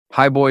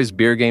Hi boys,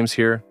 Beer Games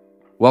here.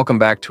 Welcome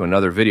back to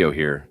another video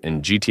here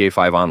in GTA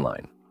 5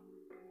 Online.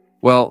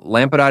 Well,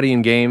 Lampadati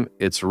in game,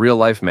 it's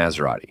real-life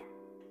Maserati.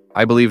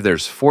 I believe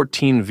there's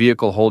 14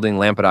 vehicle-holding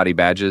Lampadati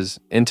badges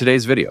in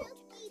today's video.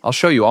 I'll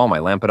show you all my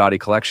Lampadati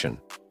collection.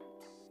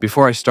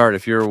 Before I start,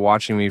 if you're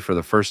watching me for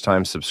the first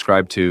time,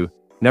 subscribe to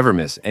never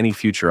miss any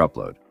future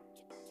upload.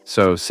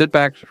 So sit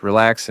back,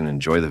 relax, and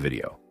enjoy the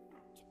video.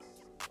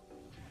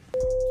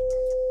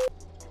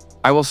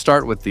 I will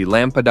start with the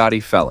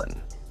Lampadati Felon.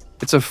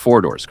 It's a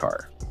 4-doors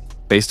car,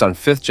 based on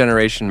 5th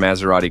generation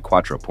Maserati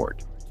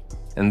Quattroporte,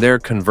 and their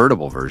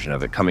convertible version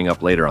of it coming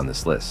up later on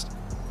this list.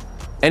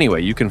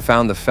 Anyway, you can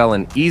find the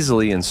Felon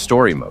easily in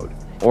story mode,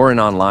 or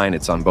in online,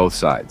 it's on both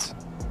sides.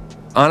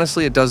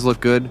 Honestly, it does look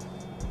good,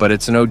 but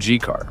it's an OG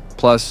car,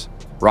 plus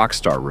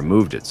Rockstar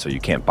removed it so you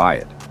can't buy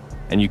it,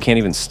 and you can't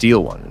even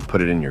steal one and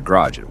put it in your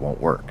garage, it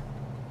won't work.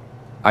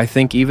 I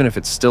think even if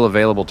it's still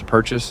available to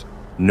purchase,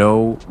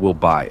 no will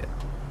buy it,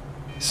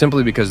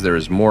 simply because there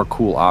is more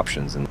cool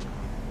options.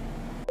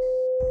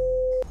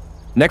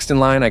 Next in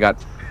line, I got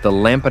the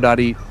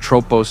Lampadati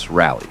Tropos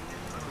Rally.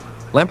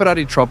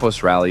 Lampadati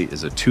Tropos Rally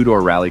is a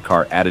 2-door rally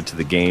car added to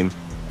the game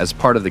as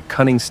part of the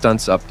Cunning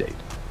Stunts update.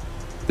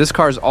 This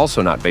car is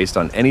also not based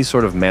on any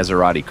sort of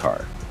Maserati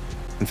car.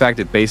 In fact,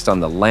 it's based on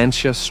the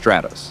Lancia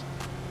Stratos.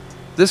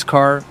 This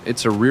car,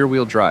 it's a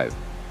rear-wheel drive.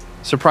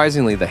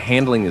 Surprisingly, the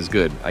handling is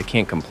good, I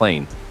can't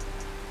complain.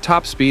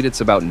 Top speed, it's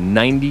about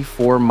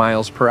 94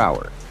 miles per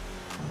hour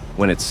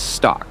when it's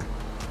stock.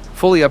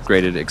 Fully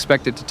upgraded,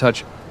 expect it to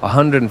touch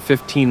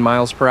 115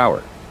 miles per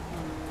hour.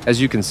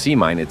 As you can see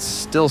mine, it's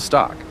still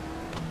stock.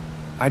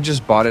 I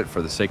just bought it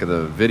for the sake of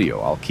the video.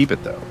 I'll keep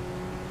it though.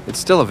 It's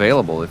still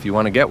available if you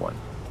want to get one.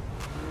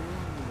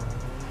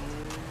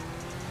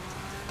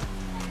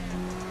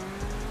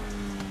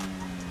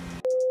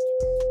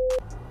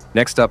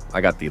 Next up,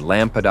 I got the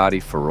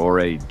Lampadati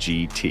Furore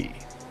GT,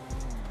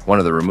 one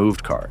of the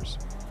removed cars.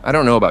 I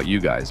don't know about you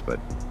guys, but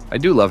I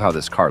do love how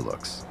this car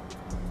looks.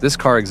 This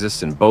car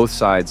exists in both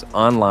sides,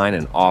 online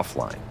and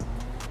offline.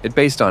 It's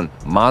based on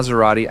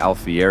Maserati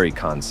Alfieri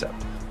concept.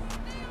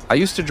 I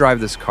used to drive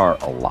this car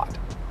a lot.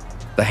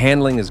 The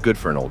handling is good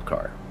for an old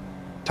car.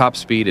 Top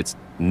speed, it's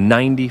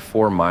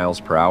 94 miles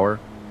per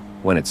hour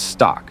when it's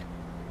stock.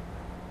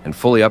 And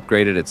fully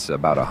upgraded, it's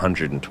about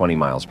 120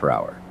 miles per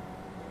hour.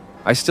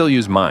 I still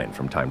use mine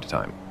from time to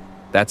time.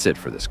 That's it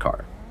for this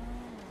car.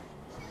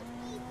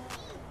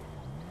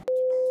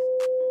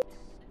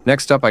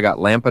 Next up, I got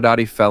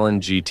Lampadati Felon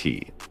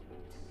GT.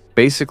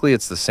 Basically,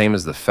 it's the same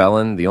as the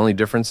Felon. The only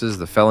difference is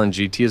the Felon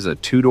GT is a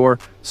 2-door,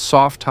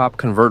 soft-top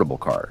convertible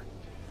car,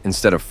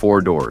 instead of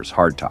 4 doors,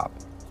 hardtop.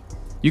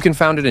 You can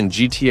find it in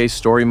GTA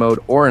story mode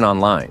or in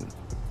online.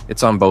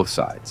 It's on both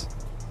sides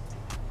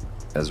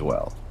as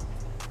well.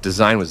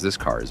 Design was this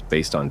car is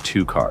based on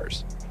 2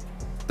 cars.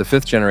 The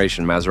 5th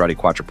generation Maserati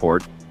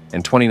Quattroporte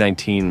and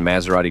 2019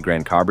 Maserati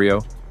Gran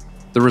Cabrio.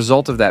 The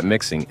result of that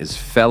mixing is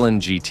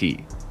Felon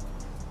GT.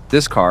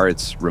 This car,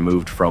 it's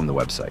removed from the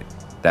website.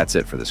 That's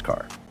it for this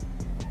car.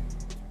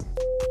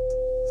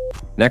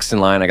 Next in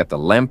line, I got the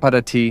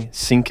Lampadati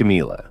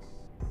 5000.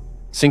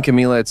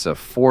 5000, it's a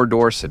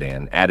 4-door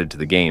sedan added to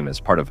the game as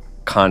part of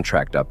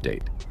contract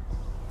update.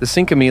 The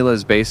 5000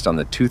 is based on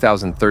the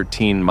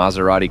 2013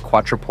 Maserati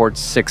Quattroporte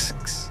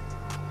 6.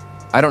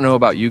 I don't know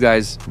about you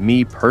guys,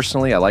 me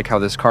personally, I like how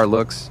this car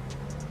looks.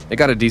 It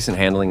got a decent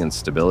handling and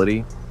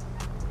stability.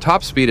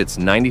 Top speed, it's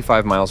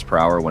 95 miles per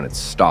hour when it's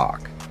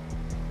stock.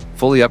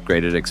 Fully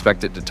upgraded,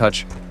 expect it to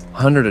touch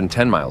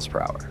 110 miles per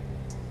hour.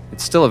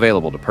 It's still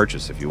available to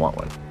purchase if you want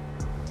one.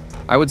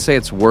 I would say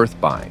it's worth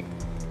buying.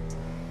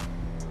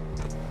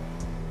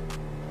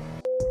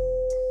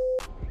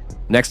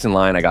 Next in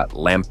line, I got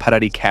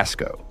Lampadati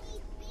Casco.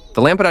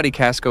 The Lampadati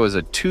Casco is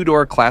a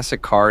 2-door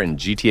classic car in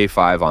GTA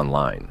 5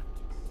 Online,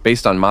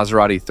 based on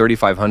Maserati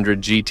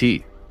 3500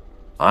 GT.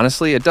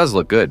 Honestly, it does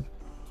look good.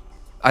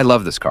 I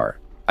love this car.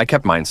 I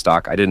kept mine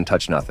stock, I didn't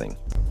touch nothing.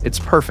 It's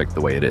perfect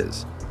the way it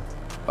is.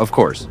 Of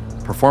course,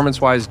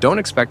 performance-wise, don't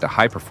expect a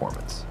high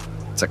performance.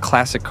 It's a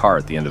classic car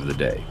at the end of the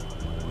day.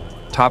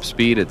 Top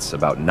speed, it's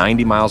about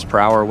 90 miles per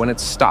hour when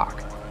it's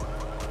stock.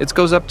 It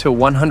goes up to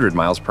 100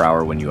 miles per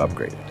hour when you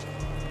upgrade it.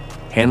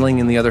 Handling,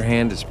 on the other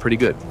hand, is pretty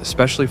good,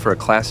 especially for a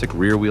classic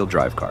rear-wheel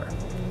drive car.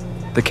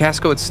 The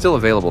Casco, it's still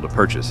available to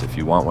purchase if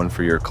you want one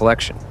for your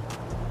collection.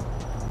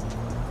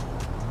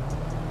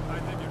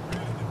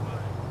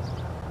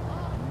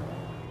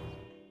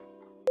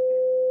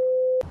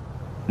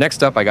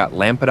 Next up, I got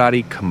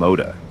Lampadati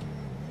Komoda.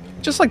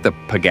 Just like the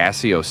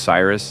Pegassi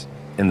Osiris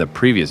in the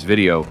previous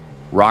video,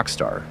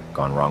 Rockstar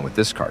gone wrong with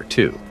this car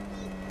too.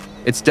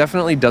 It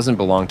definitely doesn't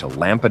belong to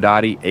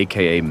Lampadati,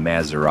 aka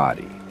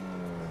Maserati.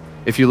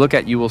 If you look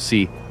at, you will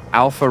see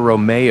Alfa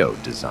Romeo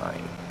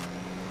design.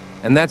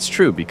 And that's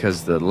true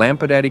because the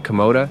Lampadati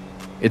Komoda,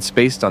 it's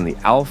based on the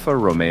Alfa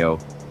Romeo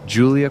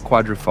Giulia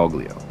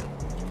Quadrifoglio.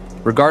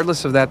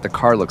 Regardless of that, the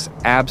car looks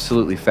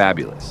absolutely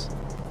fabulous,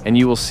 and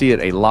you will see it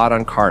a lot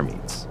on car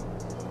meets.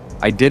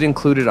 I did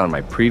include it on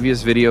my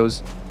previous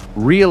videos,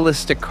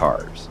 realistic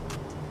cars.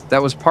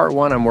 That was part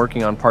 1, I'm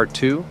working on part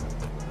 2.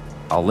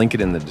 I'll link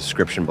it in the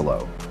description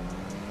below.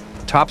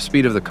 Top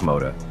speed of the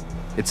Komoda,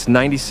 it's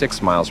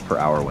 96 miles per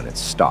hour when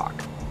it's stock.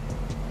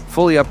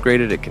 Fully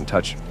upgraded, it can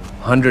touch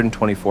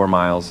 124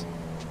 miles.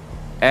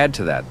 Add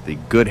to that the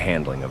good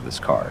handling of this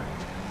car.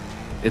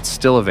 It's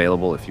still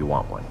available if you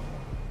want one.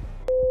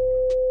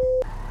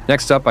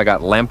 Next up, I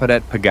got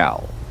Lampadati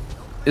Pagale.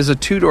 Is a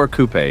two-door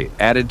coupe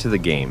added to the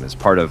game as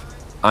part of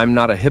I'm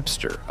Not a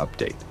Hipster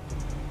update.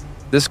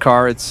 This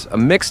car, it's a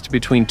mixed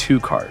between two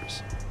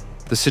cars,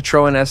 the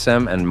Citroën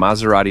SM and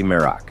Maserati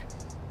Merak.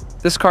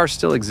 This car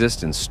still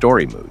exists in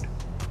story mode.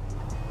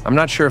 I'm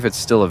not sure if it's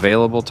still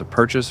available to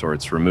purchase or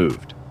it's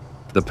removed.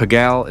 The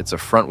Pagale, it's a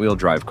front-wheel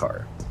drive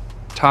car.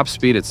 Top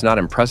speed, it's not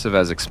impressive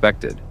as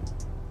expected.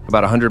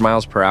 About 100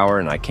 miles per hour,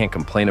 and I can't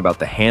complain about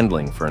the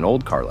handling for an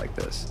old car like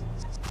this.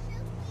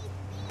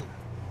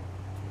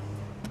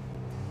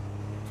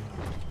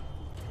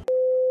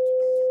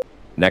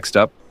 Next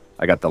up,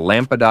 I got the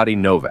Lampadati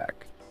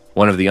Novak,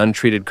 one of the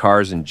untreated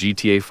cars in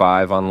GTA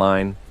 5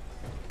 online.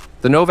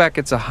 The Novak,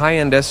 it's a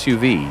high-end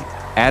SUV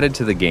added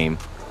to the game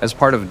as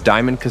part of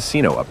Diamond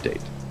Casino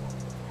update.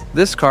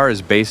 This car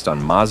is based on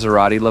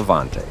Maserati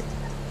Levante,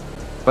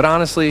 but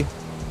honestly,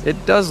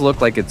 it does look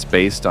like it's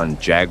based on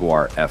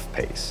Jaguar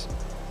F-Pace.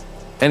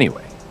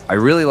 Anyway, I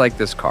really like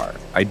this car.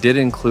 I did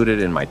include it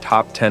in my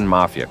top 10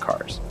 Mafia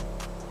cars.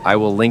 I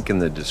will link in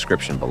the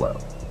description below.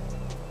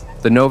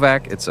 The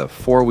Novak, it's a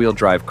four-wheel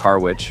drive car,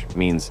 which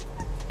means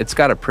it's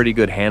got a pretty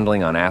good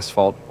handling on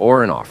asphalt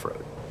or in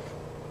off-road.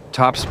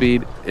 Top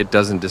speed, it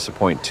doesn't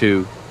disappoint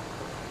too.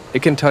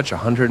 It can touch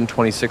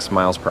 126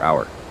 miles per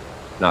hour.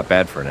 Not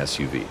bad for an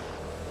SUV.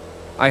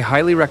 I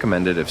highly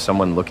recommend it if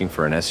someone looking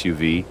for an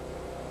SUV,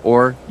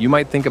 or you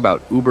might think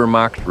about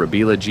Ubermacht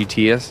Rabila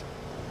GTS.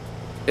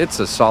 It's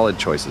a solid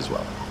choice as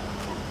well.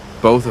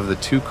 Both of the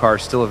two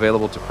cars still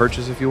available to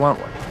purchase if you want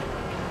one.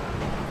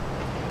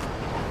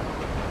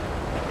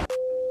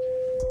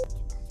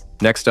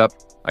 Next up,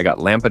 I got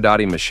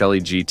Lampadati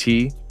Michelli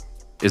GT.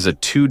 Is a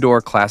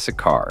two-door classic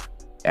car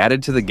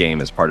added to the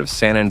game as part of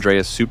San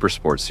Andreas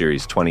Supersport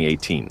Series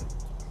 2018.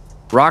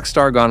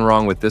 Rockstar gone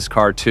wrong with this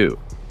car too.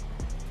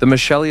 The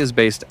Michelli is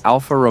based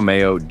Alfa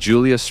Romeo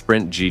Giulia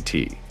Sprint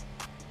GT.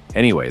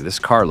 Anyway, this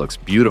car looks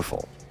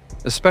beautiful,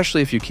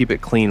 especially if you keep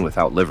it clean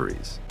without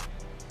liveries.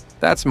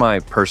 That's my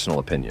personal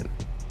opinion.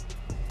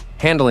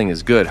 Handling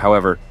is good,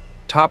 however,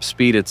 top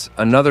speed, it's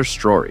another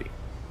story.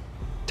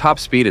 Top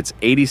speed, it's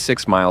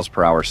 86 miles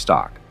per hour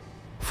stock.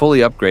 Fully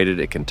upgraded,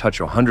 it can touch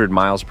 100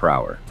 miles per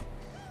hour.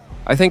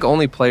 I think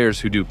only players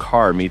who do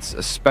car meets,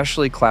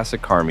 especially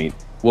classic car meet,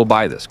 will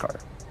buy this car.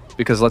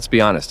 Because let's be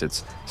honest,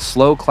 it's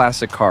slow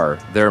classic car,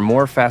 there are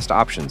more fast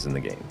options in the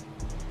game.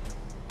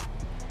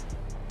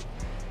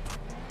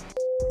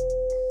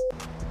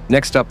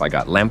 Next up, I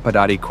got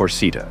Lampadati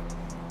Corsita.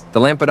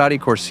 The Lampadati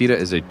Corsita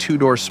is a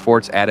two-door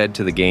sports added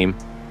to the game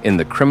in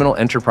the Criminal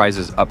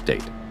Enterprises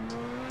update.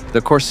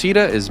 The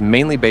Corsita is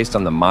mainly based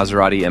on the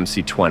Maserati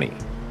MC20.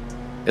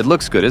 It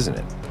looks good, isn't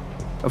it?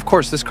 Of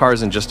course, this car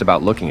isn't just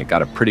about looking, it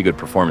got a pretty good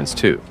performance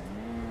too.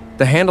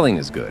 The handling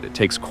is good, it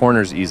takes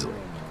corners easily.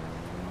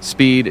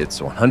 Speed,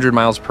 it's 100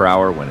 miles per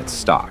hour when it's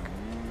stock.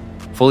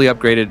 Fully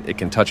upgraded, it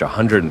can touch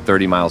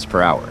 130 miles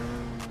per hour,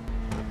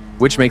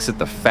 which makes it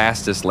the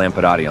fastest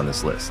Lampadati on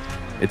this list.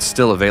 It's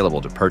still available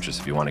to purchase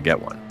if you want to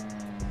get one.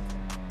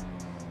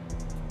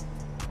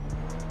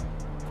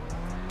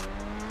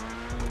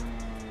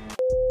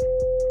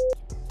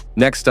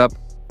 Next up,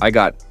 I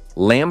got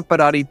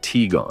Lampadati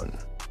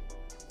Tiguan.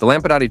 The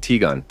Lampadati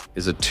Tiguan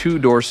is a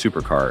two-door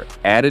supercar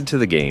added to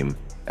the game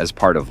as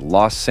part of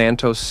Los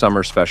Santos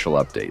Summer Special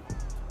Update.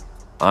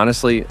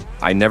 Honestly,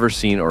 I never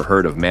seen or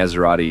heard of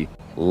Maserati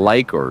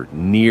like or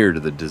near to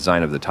the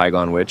design of the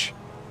Tiguan, which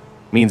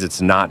means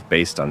it's not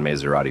based on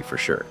Maserati for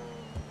sure.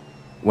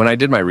 When I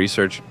did my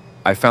research,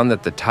 I found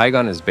that the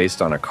Tiguan is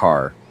based on a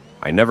car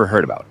I never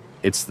heard about.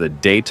 It's the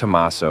De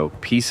Tomaso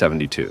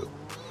P72.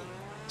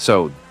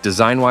 So,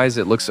 design-wise,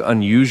 it looks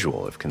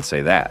unusual, if can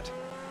say that.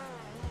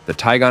 The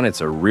Tiguan,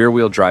 it's a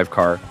rear-wheel drive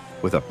car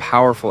with a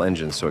powerful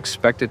engine, so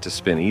expect it to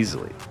spin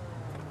easily.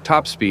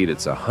 Top speed,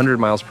 it's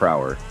 100 miles per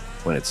hour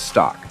when it's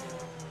stock.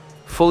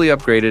 Fully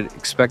upgraded,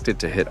 expect it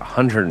to hit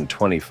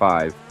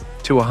 125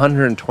 to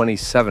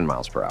 127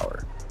 miles per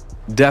hour.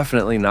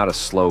 Definitely not a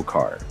slow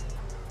car.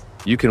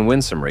 You can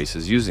win some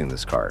races using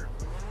this car.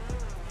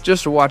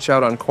 Just watch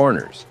out on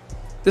corners.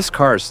 This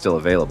car is still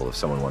available if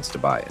someone wants to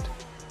buy it.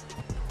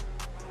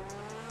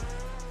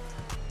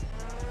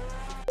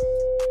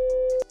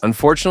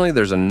 Unfortunately,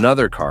 there's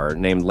another car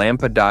named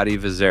Lampadati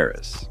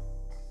Vizeris.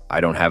 I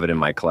don't have it in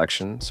my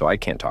collection, so I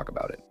can't talk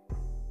about it.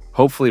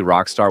 Hopefully,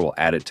 Rockstar will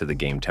add it to the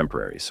game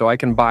temporary, so I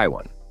can buy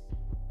one.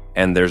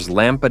 And there's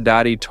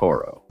Lampadati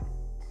Toro,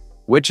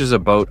 which is a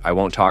boat I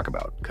won't talk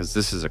about, because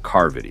this is a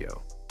car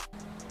video.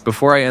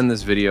 Before I end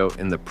this video,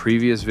 in the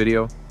previous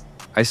video,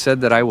 I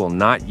said that I will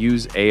not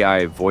use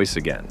AI voice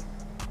again.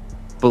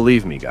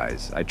 Believe me,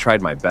 guys, I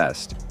tried my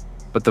best,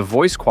 but the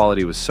voice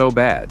quality was so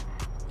bad.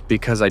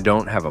 Because I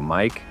don't have a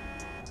mic,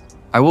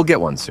 I will get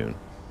one soon.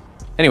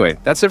 Anyway,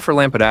 that's it for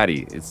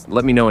Lampadati.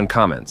 Let me know in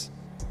comments.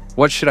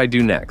 What should I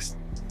do next?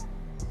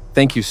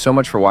 Thank you so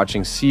much for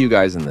watching. See you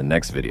guys in the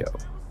next video.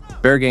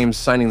 Bear Games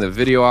signing the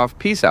video off.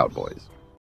 Peace out, boys.